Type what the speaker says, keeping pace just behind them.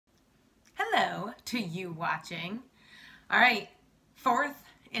Hello to you watching. All right, fourth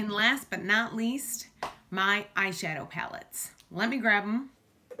and last but not least, my eyeshadow palettes. Let me grab them.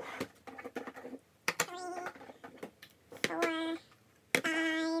 3,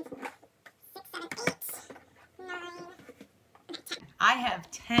 4, 5, 6, 7, 8, 9, 10. I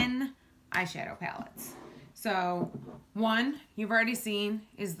have 10 eyeshadow palettes. So one you've already seen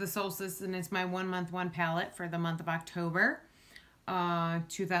is the Solstice, and it's my 1 month 1 palette for the month of October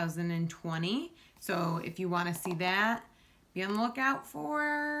 2020. So if you want to see that, be on the lookout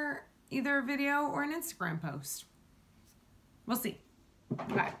for either a video or an Instagram post. We'll see.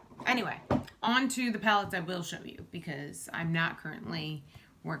 Okay. Anyway, on to the palettes I will show you because I'm not currently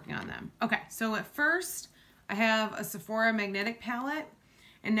working on them. Okay, so at first I have a Sephora magnetic palette,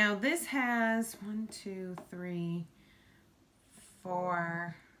 and now this has 1, 2, 3,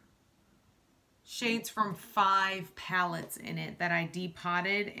 4 shades from 5 palettes in it that I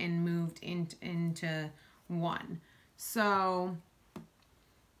depotted and moved into one. So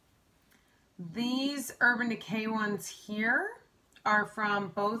these Urban Decay ones here are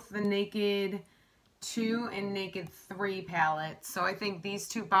from both the Naked 2 and Naked 3 palettes. So I think these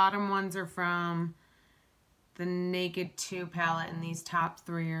two bottom ones are from the Naked 2 palette, and these top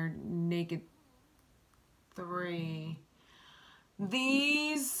 3 are Naked 3.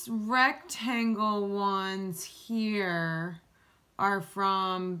 These rectangle ones here are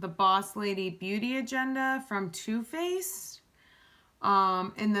from the Boss Lady Beauty Agenda from Too Faced.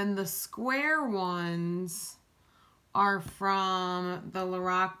 And then the square ones are from the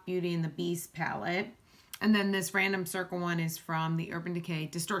Lorac Beauty and the Beast palette. And then this random circle one is from the Urban Decay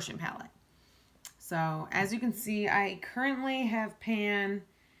Distortion palette. So as you can see, I currently have pan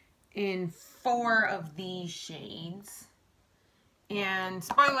in 4 of these shades. And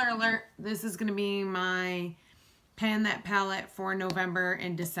spoiler alert, this is going to be my pan that palette for November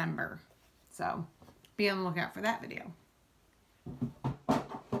and December. So be on the lookout for that video.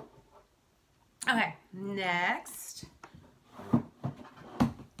 Okay, next, I'm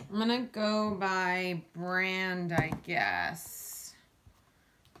going to go by brand, I guess.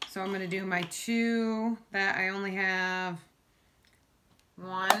 So I'm going to do my 2 that I only have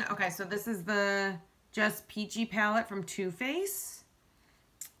 1. Okay, so this is the Just Peachy palette from Too Faced.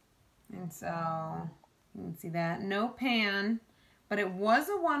 And so you can see that. No pan, but it was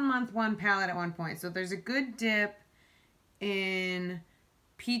a 1 month 1 palette at one point. So there's a good dip in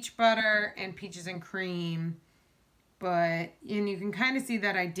peach butter and peaches and cream. And you can kind of see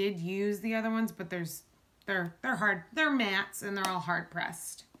that I did use the other ones, but they're hard. They're mattes and they're all hard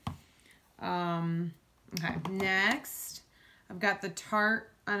pressed. Okay, next I've got the Tarte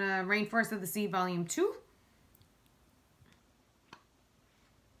Rainforest of the Sea Volume 2.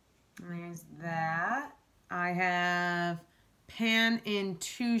 There's that. I have pan in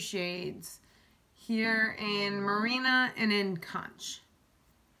 2 shades. Here in Marina and in Conch.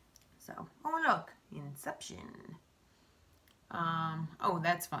 So, oh look, Inception. Oh,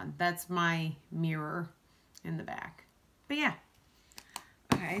 that's fun. That's my mirror in the back. But yeah.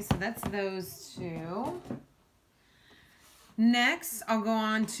 Okay, so that's those 2. Next, I'll go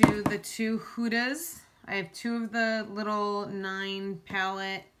on to the 2 Hudas. I have 2 of the little 9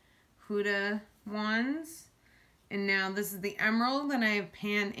 palette Huda ones. And now this is the Emerald, and I have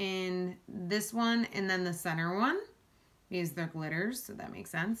pan in this one and then the center one. These are glitters, so that makes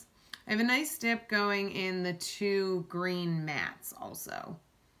sense. I have a nice dip going in the 2 green mattes also.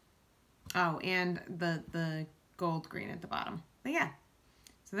 Oh, and the gold green at the bottom. But yeah,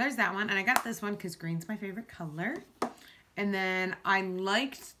 so there's that one. And I got this one because green's my favorite color. And then I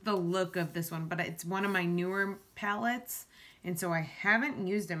liked the look of this one, but it's one of my newer palettes. And so I haven't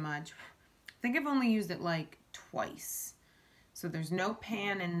used it much. I think I've only used it like twice. So there's no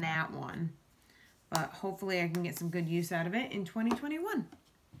pan in that one. But hopefully I can get some good use out of it in 2021.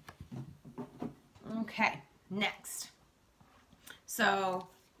 Okay, next. So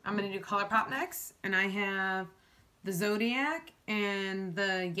I'm going to do ColourPop next. And I have the Zodiac and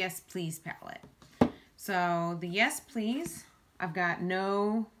the Yes Please palette. So the Yes Please, I've got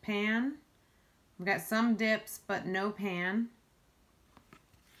no pan. I've got some dips, but no pan.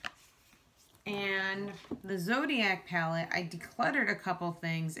 And the Zodiac palette, I decluttered a couple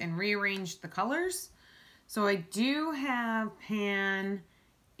things and rearranged the colors. So I do have pan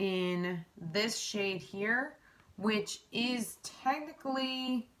in this shade here, which is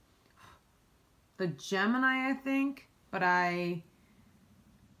technically the Gemini, I think, but I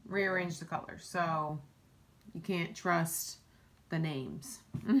rearranged the colors. So you can't trust the names.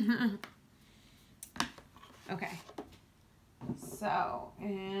 Okay. So,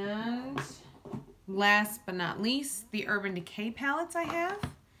 and last but not least, the Urban Decay palettes I have.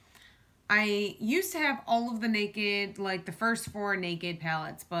 I used to have all of the Naked, like the first 4 Naked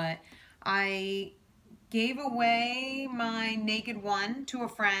palettes, but I gave away my Naked 1 to a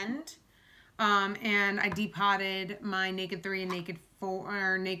friend, and I depotted my Naked 3 and Naked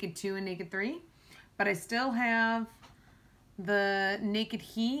 4, or Naked 2 and Naked 3, but I still have the Naked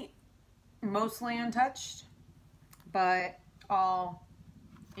Heat, mostly untouched, but all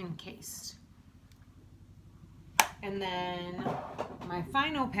encased. And then my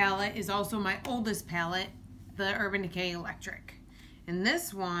final palette is also my oldest palette, the Urban Decay Electric. And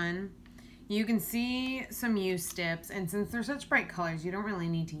this one, you can see some use tips, and since they're such bright colors, you don't really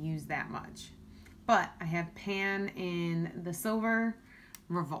need to use that much. But I have Pan in the Silver,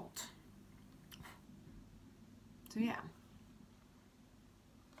 Revolt. So yeah.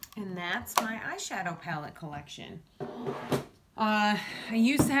 And that's my eyeshadow palette collection. I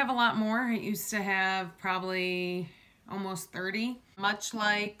used to have a lot more. I used to have probably almost 30. Much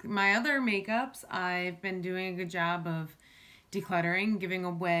like my other makeups, I've been doing a good job of decluttering, giving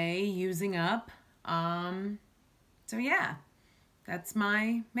away, using up. So yeah, that's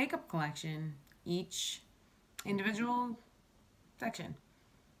my makeup collection. Each individual section.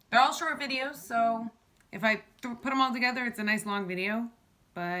 They're all short videos, so if I put them all together, it's a nice long video.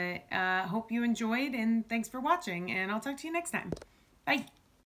 But hope you enjoyed, and thanks for watching, and I'll talk to you next time. Bye.